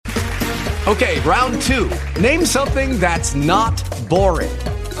Okay, round 2. Name something that's not boring.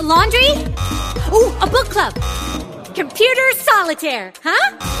 A laundry? Ooh, a book club. Computer solitaire,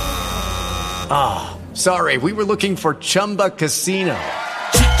 huh? Ah, sorry, we were looking for Chumba Casino.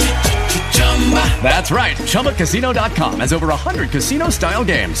 That's right, ChumbaCasino.com has over 100 casino-style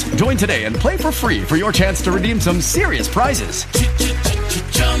games. Join today and play for free for your chance to redeem some serious prizes.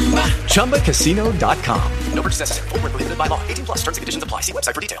 ChumbaCasino.com. No purchase necessary. Void where prohibited by law. 18 plus terms and conditions apply. See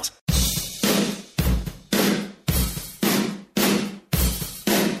website for details.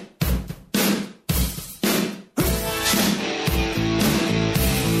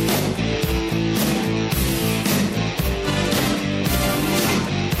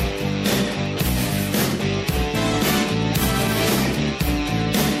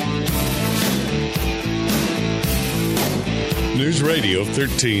 News Radio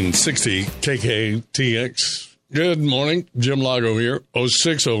 1360 KKTX. Good morning. Jim Lago here.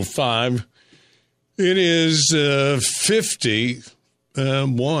 0605. It is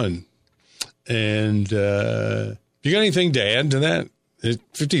 51. And you got anything to add to that? It's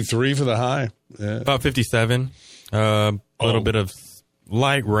 53 for the high. About 57. A little bit of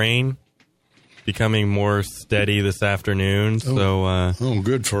light rain becoming more steady this afternoon. So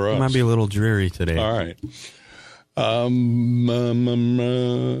good for us. It might be a little dreary today. All right. You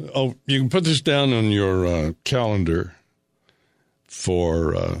can put this down on your calendar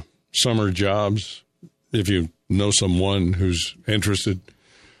for summer jobs if you know someone who's interested.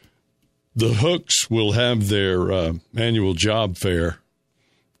 The Hooks will have their annual job fair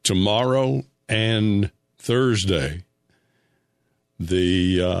tomorrow and Thursday.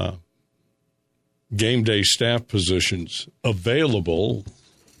 The game day staff positions available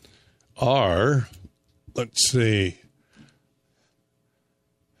are... Let's see.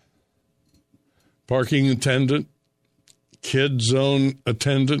 Parking attendant, kid zone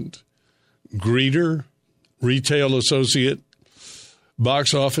attendant, greeter, retail associate,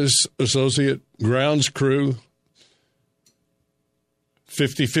 box office associate, grounds crew,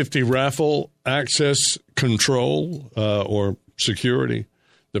 50-50 raffle, access control or security,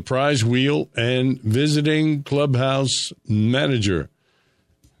 the prize wheel, and visiting clubhouse manager.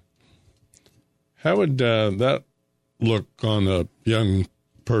 How would that look on a young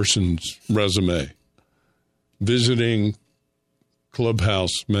person's resume? Visiting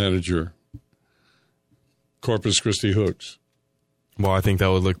clubhouse manager, Corpus Christi Hooks. Well, I think that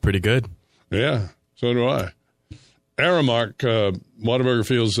would look pretty good. Yeah, so do I. Aramark, Whataburger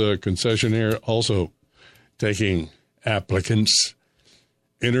Fields concessionaire, also taking applicants.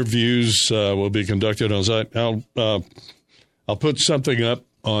 Interviews will be conducted on site. I'll put something up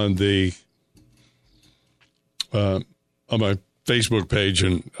on the... on my Facebook page,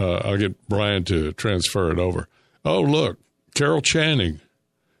 and I'll get Brian to transfer it over. Oh, look, Carol Channing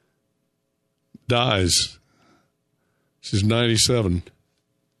dies. She's 97.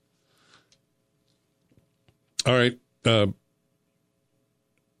 All right.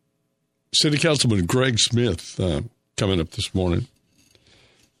 City Councilman Greg Smith coming up this morning.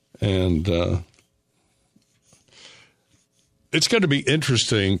 And it's going to be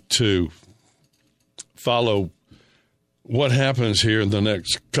interesting to follow what happens here in the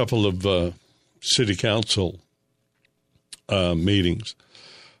next couple of city council meetings.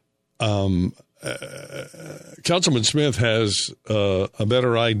 Councilman Smith has a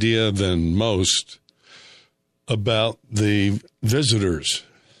better idea than most about the visitors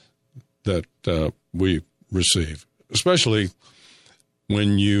that we receive, especially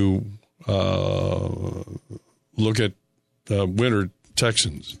when you look at Winter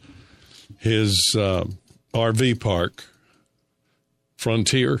Texans. His RV park,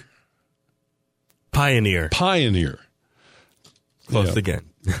 Frontier? Pioneer. Close again.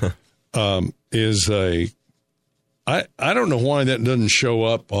 Is a... I don't know why that doesn't show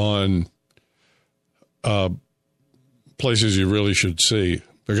up on places you really should see,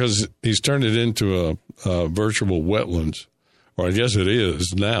 because he's turned it into a virtual wetlands, or I guess it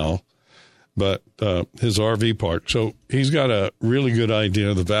is now, but his RV park. So he's got a really good idea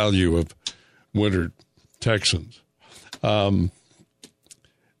of the value of Winter Texans.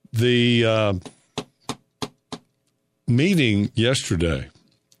 The meeting yesterday,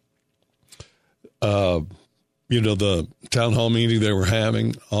 the town hall meeting they were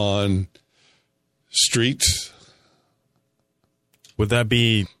having on streets. Would that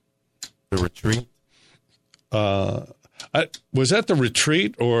be the retreat? Was that the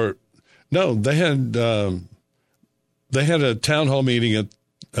retreat or no? They had a town hall meeting at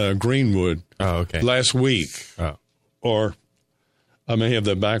Greenwood. Oh, okay. Last week. Oh, or I may have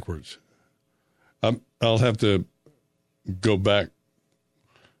that backwards. I'll have to go back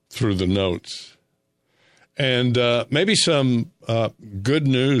through the notes. And maybe some good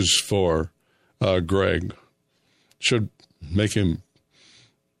news for Greg. Should make him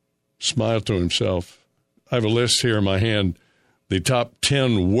smile to himself. I have a list here in my hand, the top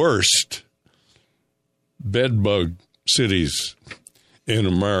 10 worst bedbug cities in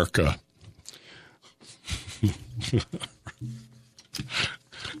America.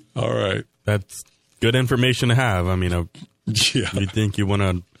 All right. That's good information to have. I mean, Yeah. you think you want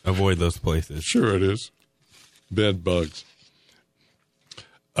to avoid those places. Sure it is. Bed bugs.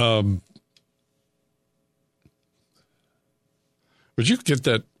 Would you get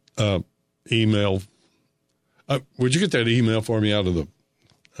that email? Would you get that email for me out of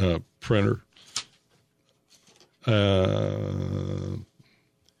the printer?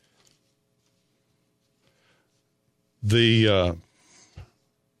 The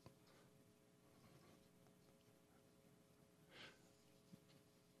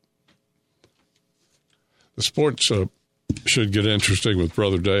sports should get interesting with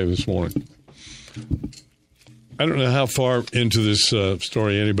Brother Dave this morning. I don't know how far into this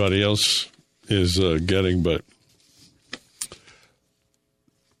story anybody else is getting, but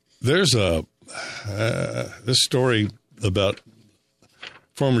there's this story about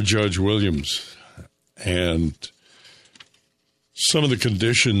former Judge Williams and some of the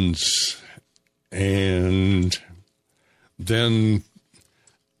conditions, and then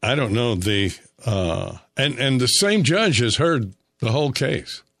I don't know and the same judge has heard the whole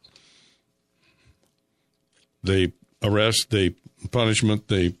case. The arrest, the punishment,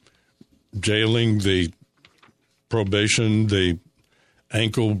 the jailing, the probation, the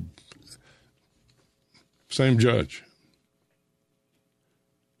ankle, same judge.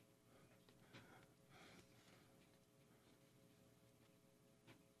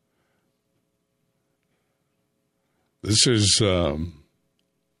 This is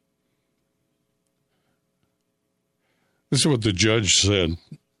what the judge said,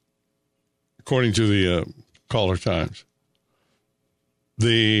 according to the Caller Times.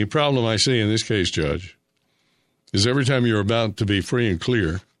 The problem I see in this case, Judge, is every time you're about to be free and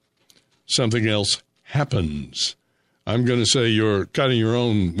clear, something else happens. I'm going to say you're cutting your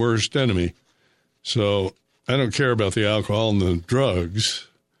own worst enemy. So I don't care about the alcohol and the drugs,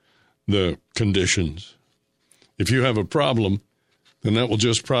 the conditions. If you have a problem, then that will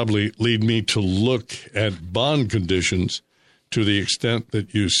just probably lead me to look at bond conditions to the extent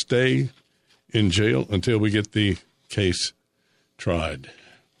that you stay in jail until we get the case tried.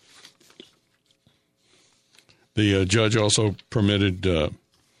 The judge also permitted the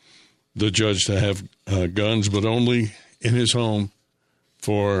judge to have guns, but only in his home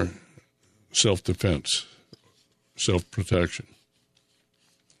for self-defense, self-protection.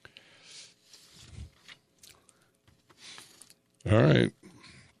 All right.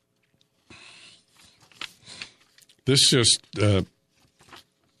 This just, that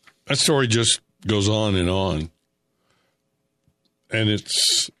story just goes on. And it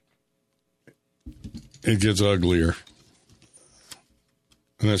gets uglier.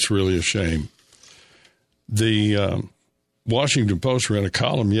 And that's really a shame. The Washington Post ran a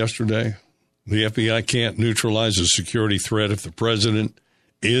column yesterday. The FBI can't neutralize a security threat if the president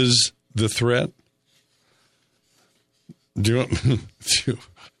is the threat. Do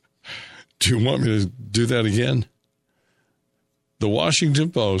you want me to do that again? The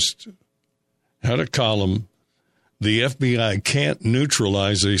Washington Post had a column, the FBI can't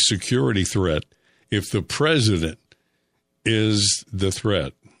neutralize a security threat if the president is the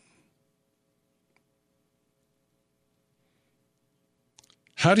threat.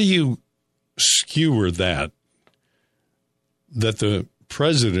 How do you skewer that the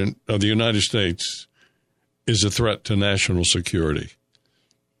president of the United States is a threat to national security?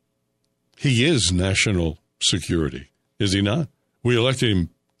 He is national security, is he not? We elected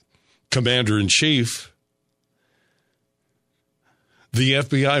him commander-in-chief. The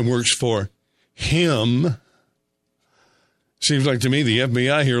FBI works for him. Seems like to me the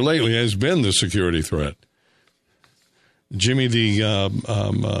FBI here lately has been the security threat. Jimmy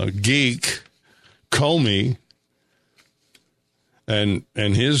the geek, Comey, and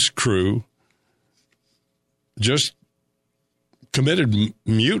his crew just committed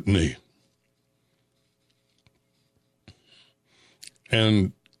mutiny.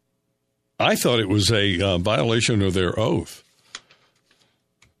 And I thought it was a violation of their oath.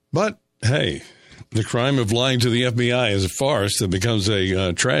 But, hey, the crime of lying to the FBI is a farce that becomes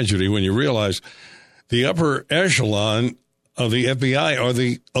a tragedy when you realize the upper echelon of the FBI are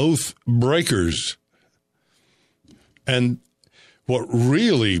the oath breakers. And what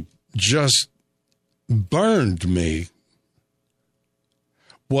really just burned me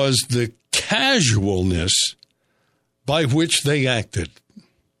was the casualness by which they acted.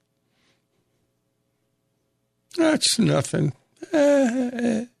 That's nothing.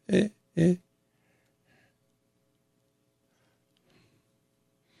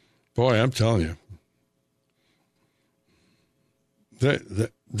 Boy, I'm telling you.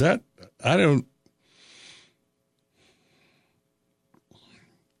 That I don't.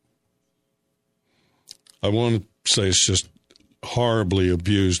 I want to say it's just horribly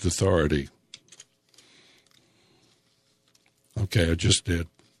abused authority. Okay, I just did.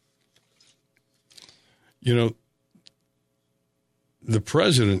 You know, the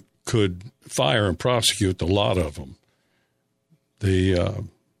president could fire and prosecute a lot of them. The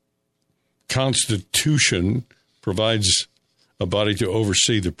Constitution provides a body to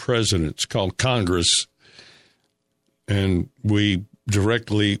oversee the president. It's called Congress, and we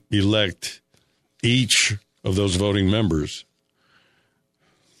directly elect each of those voting members.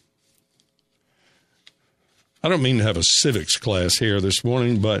 I don't mean to have a civics class here this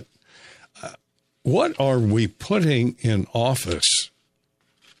morning, but what are we putting in office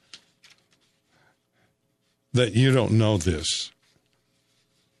that you don't know this?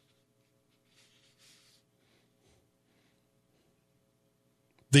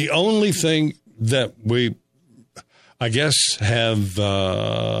 The only thing that we, I guess, have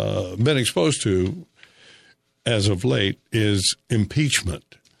been exposed to as of late is impeachment,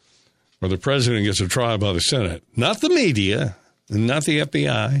 where the president gets a trial by the Senate. Not the media, not the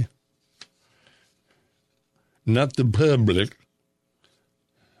FBI, not the public,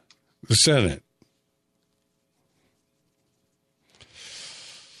 the Senate.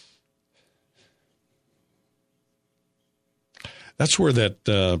 That's where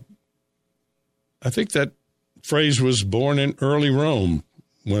that, I think that phrase was born in early Rome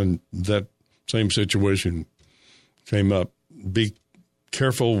when that same situation came up. Be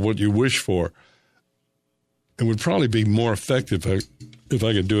careful what you wish for. It would probably be more effective if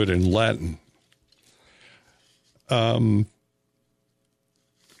I could do it in Latin. And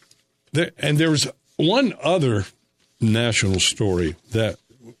there was one other national story that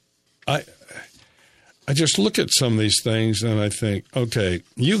I just look at some of these things and I think, okay,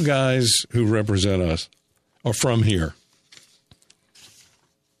 you guys who represent us are from here.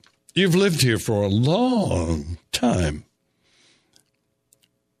 You've lived here for a long time.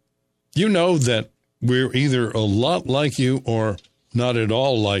 You know that we're either a lot like you or not at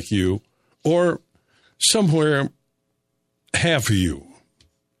all like you, or somewhere half of you.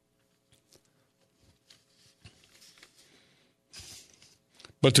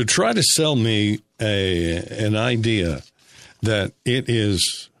 But to try to sell me an idea that it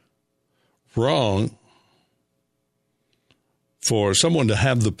is wrong for someone to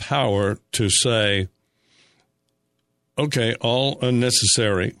have the power to say, okay, all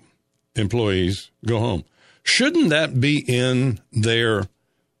unnecessary employees go home. Shouldn't that be in their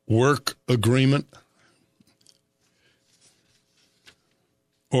work agreement?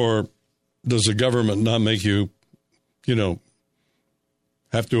 Or does the government not make you,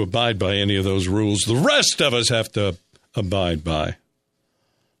 have to abide by any of those rules the rest of us have to abide by?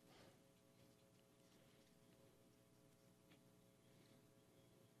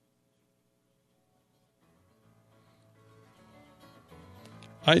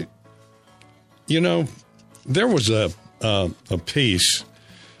 There was a piece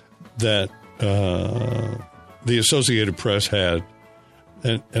that the Associated Press had,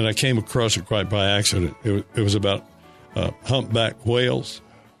 and I came across it quite by accident. It was about humpback whales,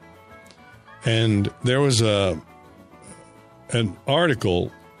 and there was an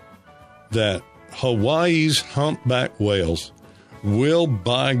article that Hawaii's humpback whales will,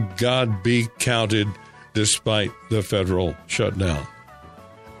 by God, be counted despite the federal shutdown.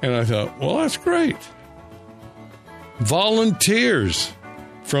 And I thought, well, that's great. Volunteers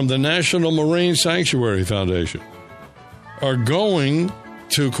from the National Marine Sanctuary Foundation are going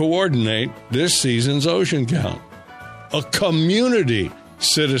to coordinate this season's ocean count, a community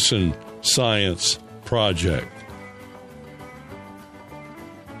citizen science project.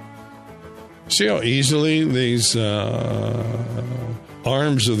 See how easily these arms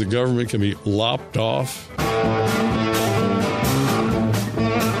of the government can be lopped off?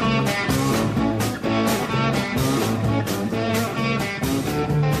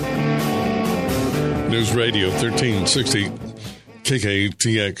 News Radio 1360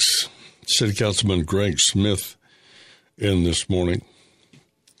 KKTX. City Councilman Greg Smith in this morning.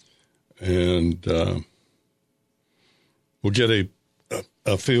 And we'll get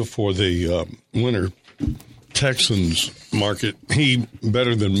a feel for the winter Texans market. He,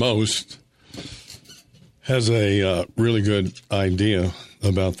 better than most, has a really good idea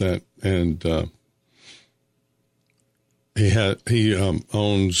about that, and he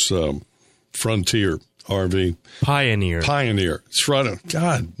owns Frontier RV. Pioneer. It's right.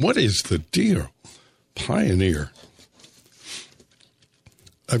 God, what is the deal? Pioneer.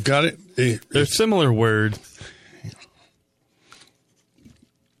 I've got it. They're similar words.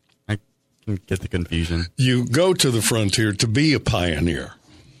 I can get the confusion. You go to the frontier to be a pioneer.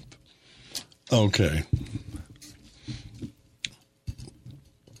 Okay.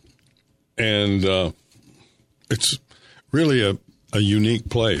 And it's really a unique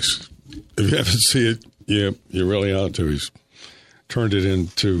place. If you haven't seen it, you really ought to. He's turned it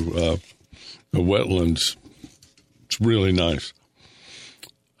into a wetlands. It's really nice.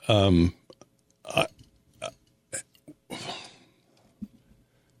 Do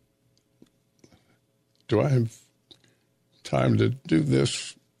I have time to do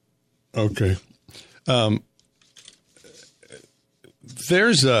this? Okay.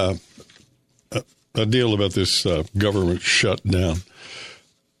 There's a deal about this government shutdown.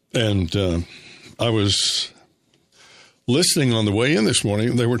 And I was listening on the way in this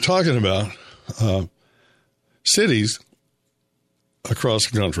morning. They were talking about cities across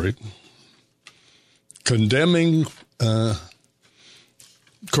the country condemning. Of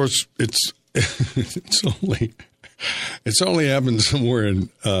course, it's only happened somewhere in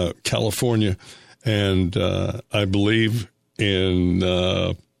California, and I believe in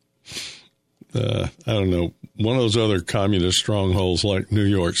I don't know, one of those other communist strongholds like New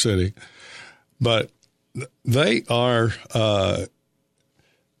York City, but they are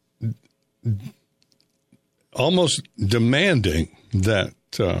almost demanding that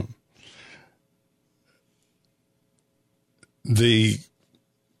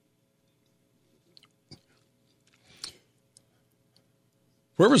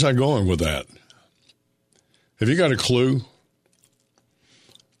where was I going with that? Have you got a clue?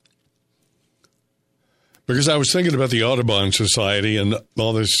 Because I was thinking about the Audubon Society and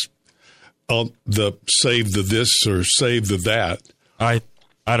all this, the save the this or save the that. I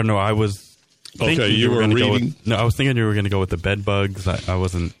don't know. I was thinking you were reading. I was thinking you were going to go with the bed bugs. I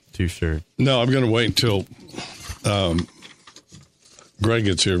wasn't too sure. No, I'm going to wait until Greg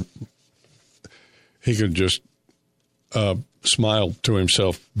gets here. He could just smile to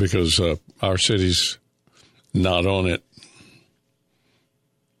himself because our city's not on it.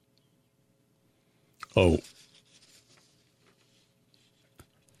 Oh,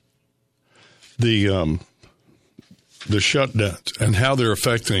 the shutdowns and how they're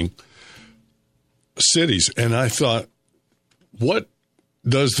affecting cities. And I thought, what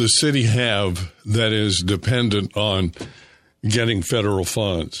does the city have that is dependent on getting federal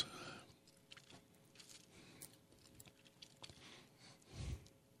funds?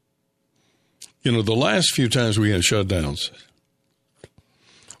 You know, the last few times we had shutdowns,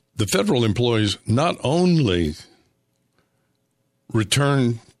 the federal employees not only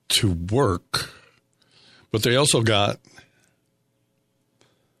returned to work, but they also got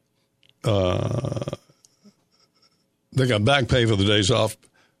back pay for the days off,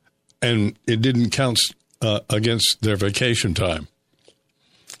 and it didn't count against their vacation time.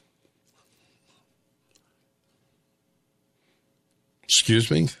 Excuse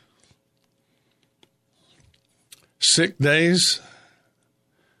me? Sick days?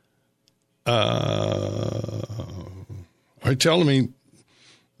 Are you telling me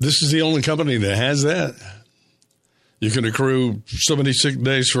this is the only company that has that? You can accrue so many sick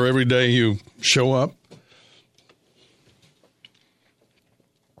days for every day you show up?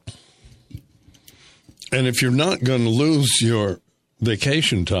 And if you're not going to lose your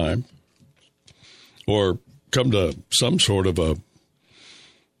vacation time or come to some sort of a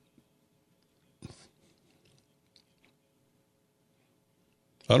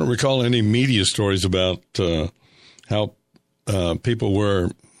I don't recall any media stories about how people were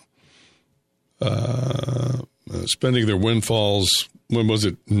spending their windfalls. When was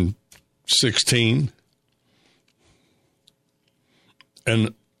it? In 2016?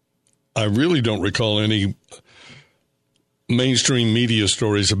 And I really don't recall any mainstream media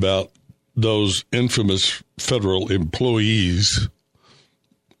stories about those infamous federal employees.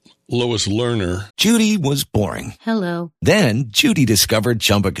 Lois Lerner. Judy was boring. Hello. Then Judy discovered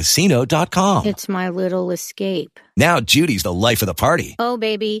ChumbaCasino.com. It's my little escape. Now Judy's the life of the party. Oh,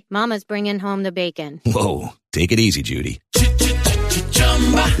 baby, mama's bringing home the bacon. Whoa, take it easy, Judy.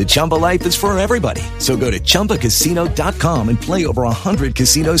 The Chumba life is for everybody. So go to ChumbaCasino.com and play over 100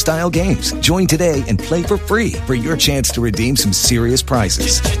 casino-style games. Join today and play for free for your chance to redeem some serious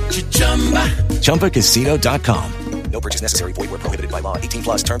prizes. ChumbaCasino.com. No purchase necessary. Void where prohibited by law. 18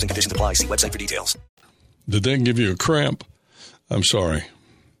 plus terms and conditions apply. See website for details. Did that give you a cramp? I'm sorry.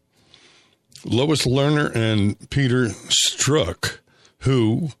 Lois Lerner and Peter Strzok,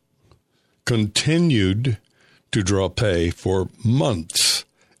 who continued to draw pay for months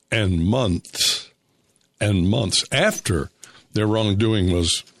and months and months after their wrongdoing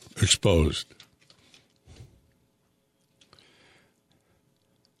was exposed.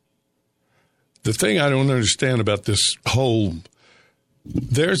 The thing I don't understand about this whole,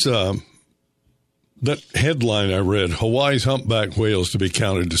 there's that headline I read, Hawaii's humpback whales to be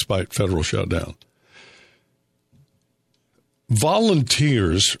counted despite federal shutdown.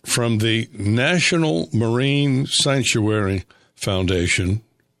 Volunteers from the National Marine Sanctuary Foundation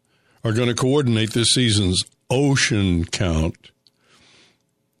are going to coordinate this season's ocean count.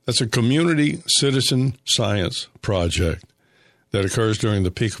 That's a community citizen science project that occurs during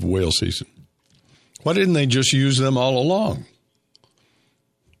the peak of whale season. Why didn't they just use them all along?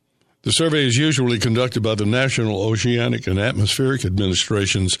 The survey is usually conducted by the National Oceanic and Atmospheric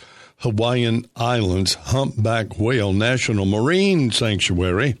Administration's Hawaiian Islands Humpback Whale National Marine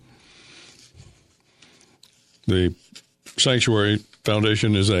Sanctuary. The Sanctuary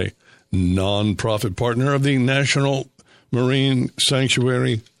Foundation is a nonprofit partner of the National Marine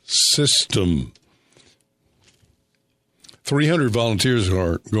Sanctuary System. 300 volunteers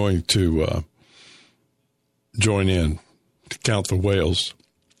are going to join in to count the whales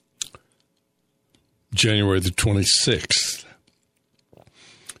January the 26th.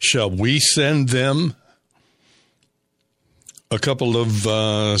 Shall we send them a couple of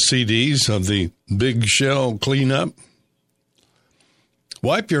CDs of the Big Shell cleanup?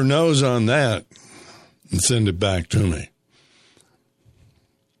 Wipe your nose on that and send it back to me.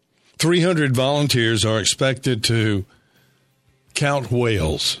 300 volunteers are expected to count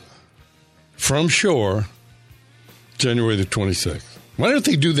whales from shore January the 26th. Why don't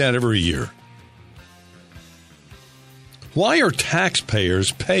they do that every year? Why are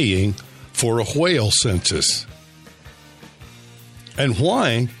taxpayers paying for a whale census? And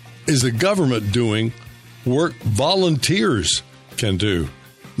why is the government doing work volunteers can do?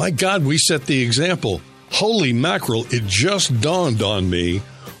 My God, we set the example. Holy mackerel, it just dawned on me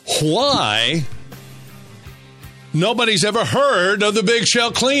why nobody's ever heard of the Big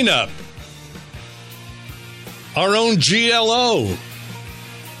Shell cleanup. Our own GLO.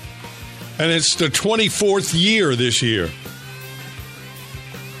 And it's the 24th year this year.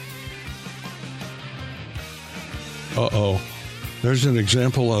 Uh-oh. There's an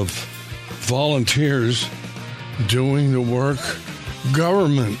example of volunteers doing the work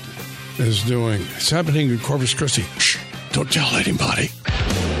government is doing. It's happening in Corpus Christi. Shh, don't tell anybody.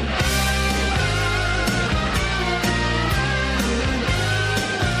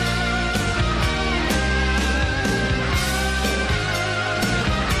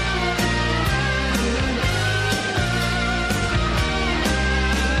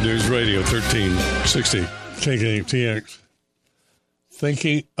 News Radio 1360 KKTX.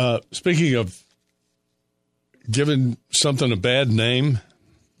 Speaking of giving something a bad name,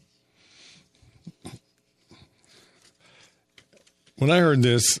 when I heard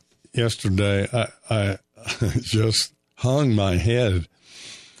this yesterday, I just hung my head.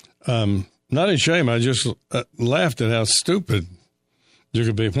 Not in shame, I just laughed at how stupid you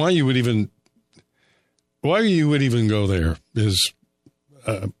could be. Why you would even go there is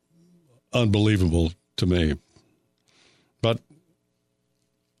unbelievable to me. But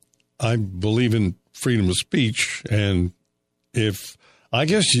I believe in freedom of speech, and if I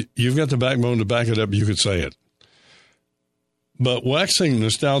guess you've got the backbone to back it up, you could say it. But waxing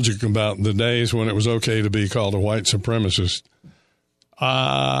nostalgic about the days when it was okay to be called a white supremacist,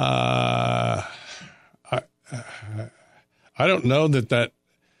 I don't know that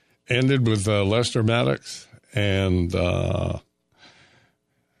ended with Lester Maddox and what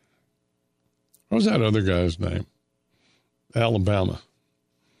was that other guy's name? Alabama.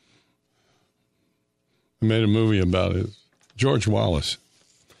 I made a movie about it. George Wallace.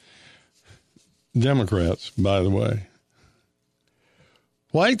 Democrats, by the way.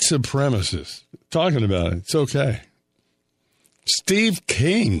 White supremacists. Talking about it. It's okay. Steve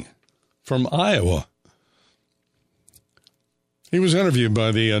King from Iowa. He was interviewed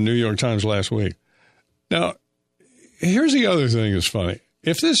by the New York Times last week. Now, here's the other thing that's funny.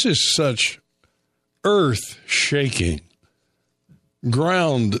 If this is such earth-shaking,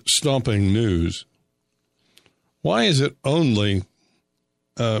 ground-stomping news, why is it only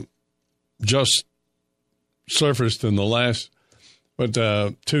just surfaced in the last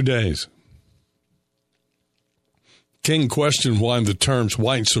 2 days? King questioned why the terms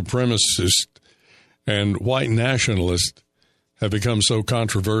white supremacist and white nationalist have become so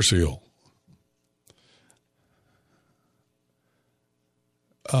controversial.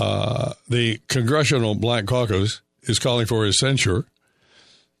 The Congressional Black Caucus is calling for his censure.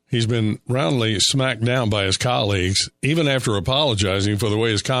 He's been roundly smacked down by his colleagues, even after apologizing for the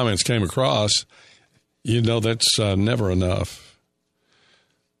way his comments came across. You know, that's never enough.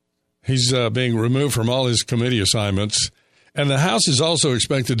 He's being removed from all his committee assignments, and the House is also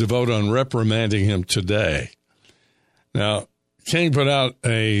expected to vote on reprimanding him today. Now, King put out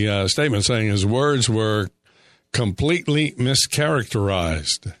a statement saying his words were completely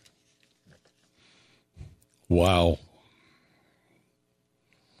mischaracterized. Wow.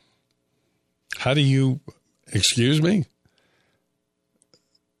 How do you, excuse me?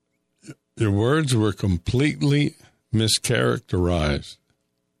 Your words were completely mischaracterized.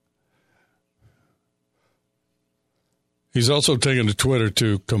 He's also taken to Twitter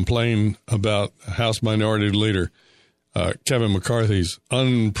to complain about House Minority Leader Kevin McCarthy's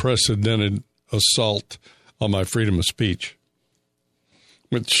unprecedented assault on my freedom of speech,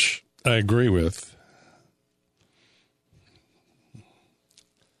 which I agree with.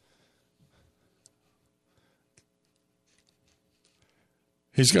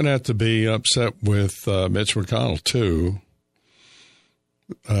 He's going to have to be upset with Mitch McConnell, too.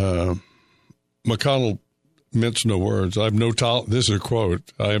 McConnell minced no words. This is a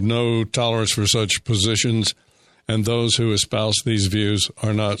quote. I have no tolerance for such positions, and those who espouse these views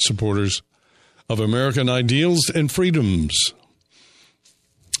are not supporters of American ideals and freedoms.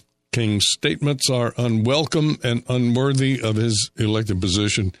 King's statements are unwelcome and unworthy of his elected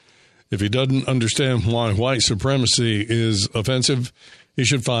position. If he doesn't understand why white supremacy is offensive, he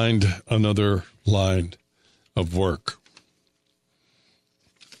should find another line of work.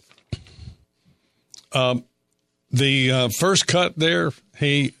 The first cut there,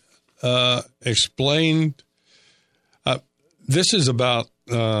 he explained, this is about,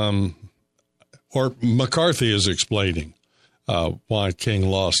 or McCarthy is explaining why King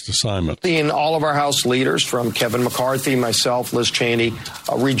lost assignment. Seeing all of our House leaders, from Kevin McCarthy, myself, Liz Cheney,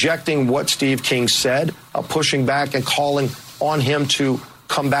 rejecting what Steve King said, pushing back and calling on him to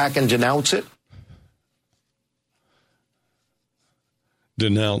come back and denounce it.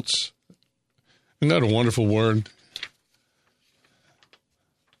 Denounce. Isn't that a wonderful word?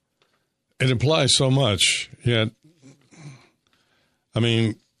 It implies so much, yet, I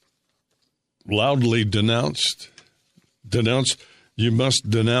mean, loudly denounced. Denounce, you must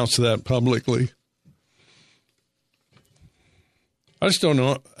denounce that publicly. I just don't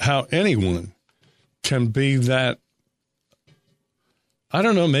know how anyone can be that. I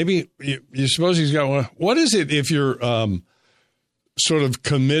don't know, maybe you suppose he's got one. What is it if you're sort of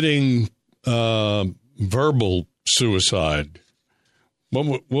committing verbal suicide?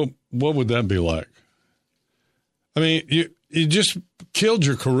 What would that be like? I mean, you just killed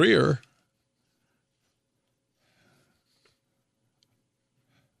your career.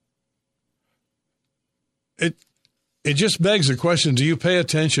 It just begs the question, do you pay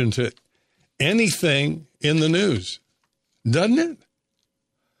attention to anything in the news? Doesn't it?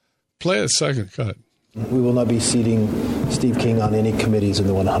 Play a second cut. We will not be seating Steve King on any committees in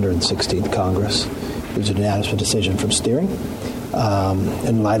the 116th Congress. It was a unanimous decision from steering.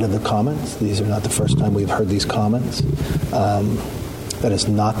 In light of the comments, these are not the first time we've heard these comments. That is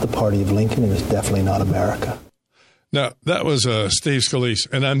not the party of Lincoln, and it's definitely not America. Now, that was Steve Scalise,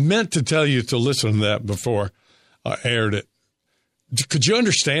 and I meant to tell you to listen to that before I aired it. Could you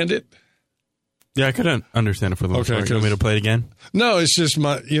understand it? Yeah, I couldn't understand it for the most part. You want me to play it again? No, it's just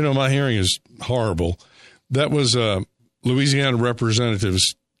my hearing is horrible. That was Louisiana Representative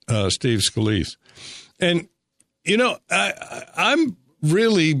Steve Scalise. And, I'm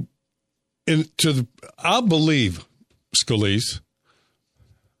really I'll believe Scalise.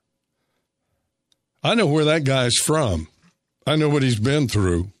 I know where that guy's from. I know what he's been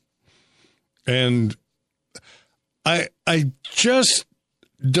through. And I just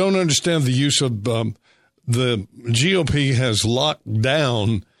don't understand the use of the GOP has locked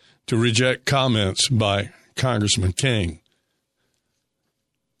down to reject comments by Congressman King.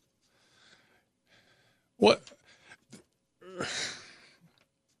 What?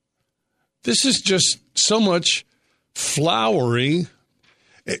 This is just so much flowery.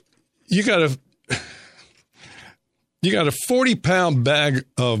 You got a 40-pound bag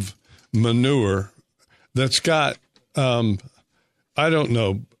of manure that's got, I don't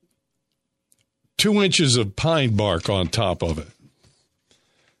know, 2 inches of pine bark on top of it.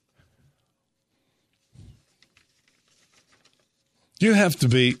 You have to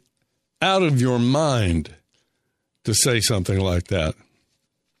be out of your mind to say something like that.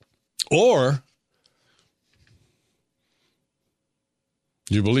 Or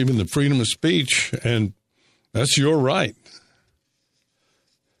you believe in the freedom of speech, and that's your right.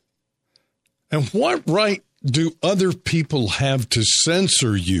 And what right do other people have to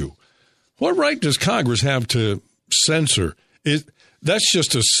censor you? What right does Congress have to censor? That's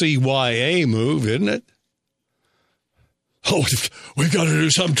just a CYA move, isn't it? Oh, we got to do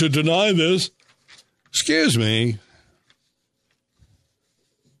something to deny this. Excuse me.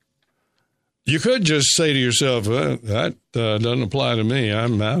 You could just say to yourself, that doesn't apply to me.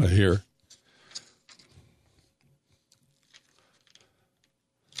 I'm out of here.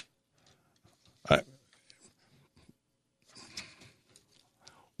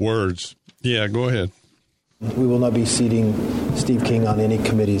 Words. Yeah, go ahead. We will not be seating Steve King on any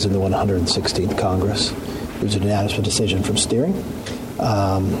committees in the 116th Congress. It was a unanimous decision from steering.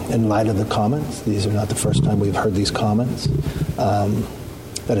 In light of the comments, these are not the first time we've heard these comments.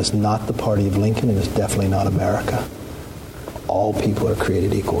 That is not the party of Lincoln, and it's definitely not America. All people are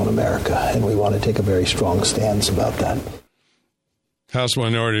created equal in America, and we want to take a very strong stance about that. House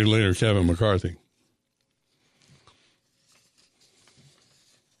Minority Leader Kevin McCarthy.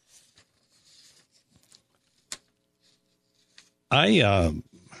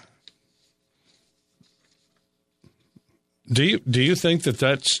 Do you think that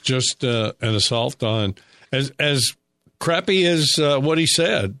that's just an assault on as crappy as what he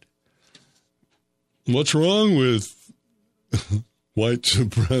said? What's wrong with white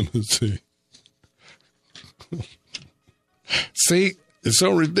supremacy? See, it's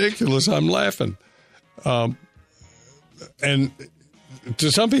so ridiculous. I'm laughing. And to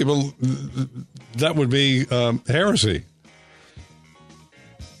some people, that would be heresy.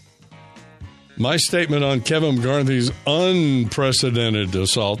 My statement on Kevin McCarthy's unprecedented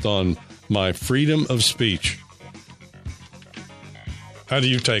assault on my freedom of speech. How do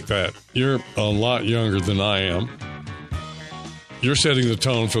you take that? You're a lot younger than I am. You're setting the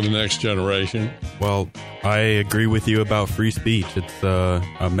tone for the next generation. Well, I agree with you about free speech. It's a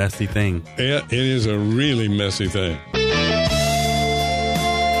messy thing. Yeah, it is a really messy thing.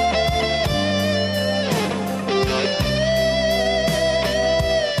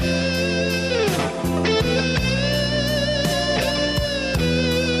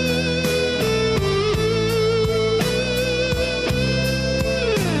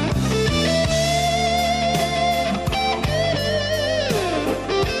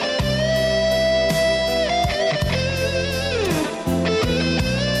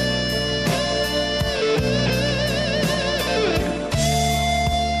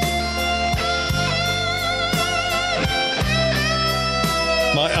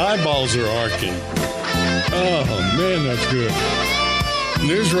 Eyeballs are arcing. Oh, man, that's good.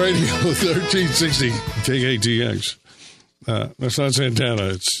 News Radio 1360 KATX. That's not Santana.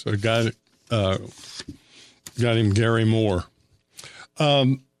 It's a guy named Gary Moore.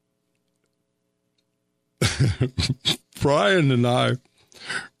 Brian and I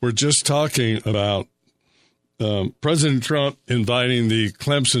were just talking about President Trump inviting the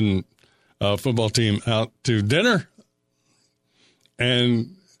Clemson football team out to dinner,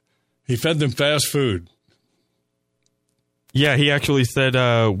 and he fed them fast food. Yeah, he actually said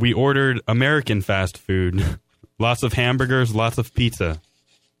we ordered American fast food. Lots of hamburgers, lots of pizza.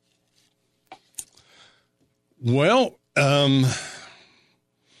 Well, and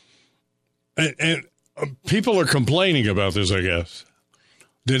people are complaining about this, I guess.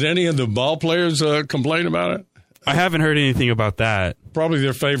 Did any of the ball players complain about it? I haven't heard anything about that. Probably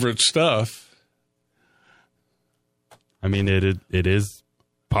their favorite stuff. I mean, it is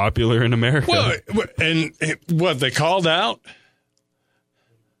popular in America. Well, and what, they called out?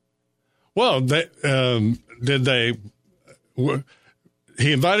 Well, he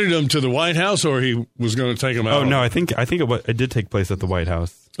invited them to the White House, or he was going to take them out? Oh, no, I think it did take place at the White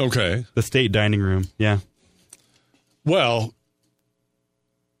House. Okay. The state dining room, yeah. Well,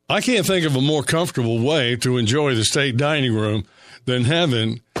 I can't think of a more comfortable way to enjoy the state dining room than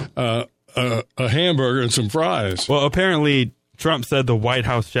having a hamburger and some fries. Well, apparently Trump said the White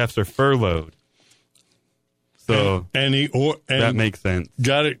House chefs are furloughed. So that makes sense.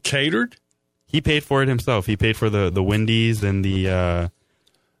 Got it catered? He paid for it himself. He paid for the Wendy's and the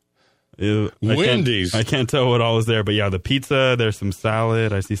Wendy's. I can't tell what all is there, but yeah, the pizza, there's some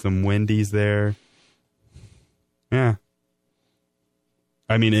salad. I see some Wendy's there. Yeah.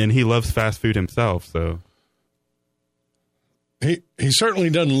 I mean, and he loves fast food himself, so. He certainly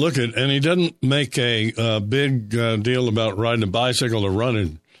doesn't look it, and he doesn't make a big deal about riding a bicycle or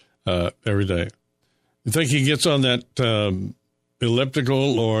running every day. You think he gets on that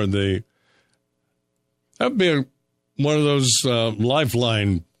elliptical or that'd be one of those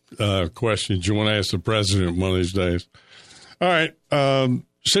lifeline questions you want to ask the president one of these days. All right.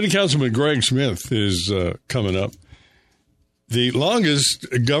 City Councilman Greg Smith is coming up. the longest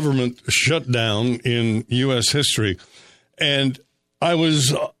government shutdown in U.S. history. And I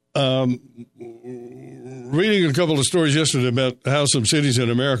was reading a couple of stories yesterday about how some cities in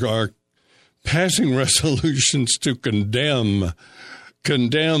America are passing resolutions to condemn.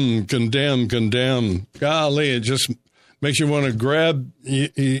 Golly, it just makes you want to grab,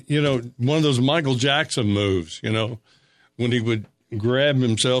 one of those Michael Jackson moves, when he would grab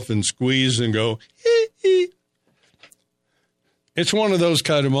himself and squeeze and go, hee, hee. It's one of those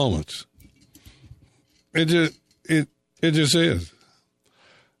kind of moments. It just is.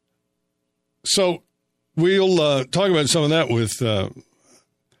 So we'll talk about some of that with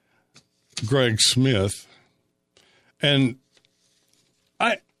Greg Smith. And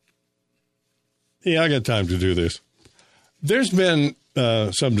I got time to do this. There's been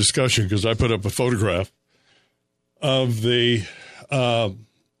some discussion because I put up a photograph of the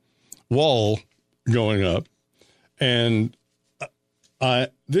wall going up, and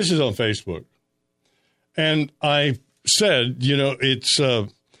this is on Facebook. And I said, it's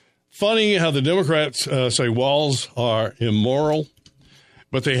funny how the Democrats say walls are immoral,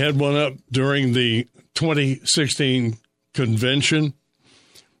 but they had one up during the 2016 convention.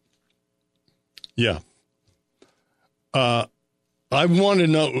 Yeah. I want to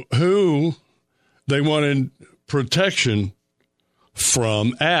know who they wanted protection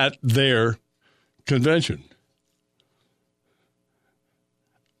from at their convention.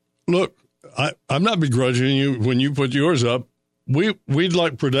 Look, I'm not begrudging you when you put yours up. We'd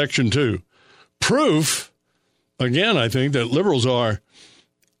like protection too. Proof, again, I think that liberals are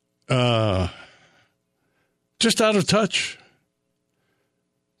just out of touch.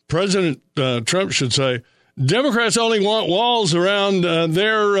 President Trump should say, Democrats only want walls around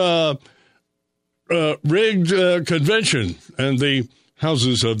their rigged convention and the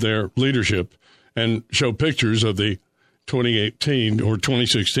houses of their leadership, and show pictures of the 2018 or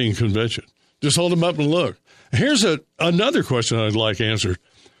 2016 convention. Just hold them up and look. Here's another question I'd like answered.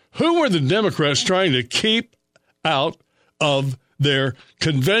 Who were the Democrats trying to keep out of their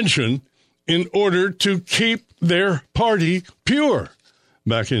convention in order to keep their party pure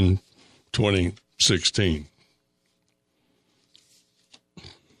back in 2016?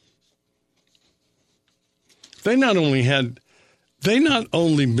 They not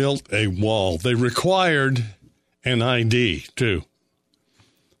only built a wall, they required an ID too.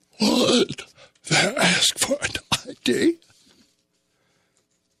 What? They asked for an ID?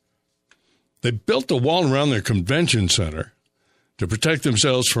 They built a wall around their convention center to protect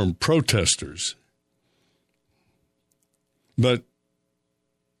themselves from protesters. But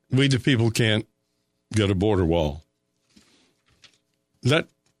we the people can't get a border wall. That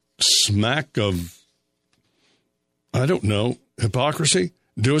smack of, I don't know, hypocrisy?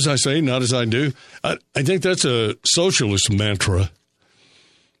 Do as I say, not as I do. I think that's a socialist mantra.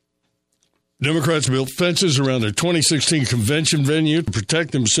 Democrats built fences around their 2016 convention venue to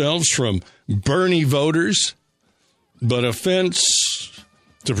protect themselves from Bernie voters, but a fence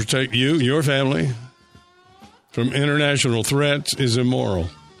to protect you, your family, from international threats is immoral.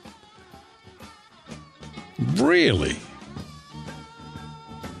 Really?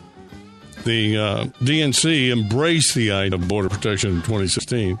 The DNC embraced the idea of border protection in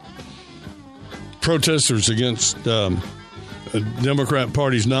 2016. Protesters against Democrat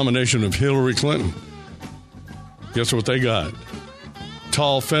Party's nomination of Hillary Clinton. Guess what they got?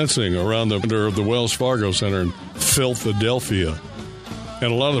 Tall fencing around the perimeter of the Wells Fargo Center in Philadelphia.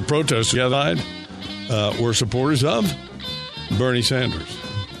 And a lot of the protesters gathered were supporters of Bernie Sanders.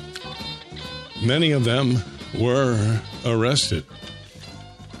 Many of them were arrested.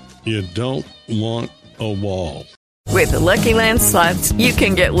 You don't want a wall. With the Lucky Land Slots, you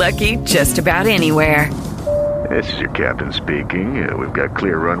can get lucky just about anywhere. This is your captain speaking. We've got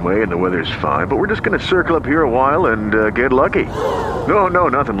clear runway and the weather's fine, but we're just going to circle up here a while and get lucky. No,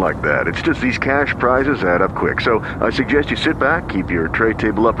 nothing like that. It's just these cash prizes add up quick. So I suggest you sit back, keep your tray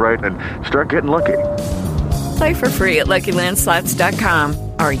table upright, and start getting lucky. Play for free at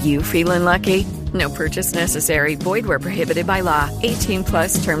LuckyLandSlots.com. Are you feeling lucky? No purchase necessary. Void where prohibited by law.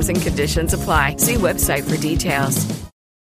 18+ terms and conditions apply. See website for details.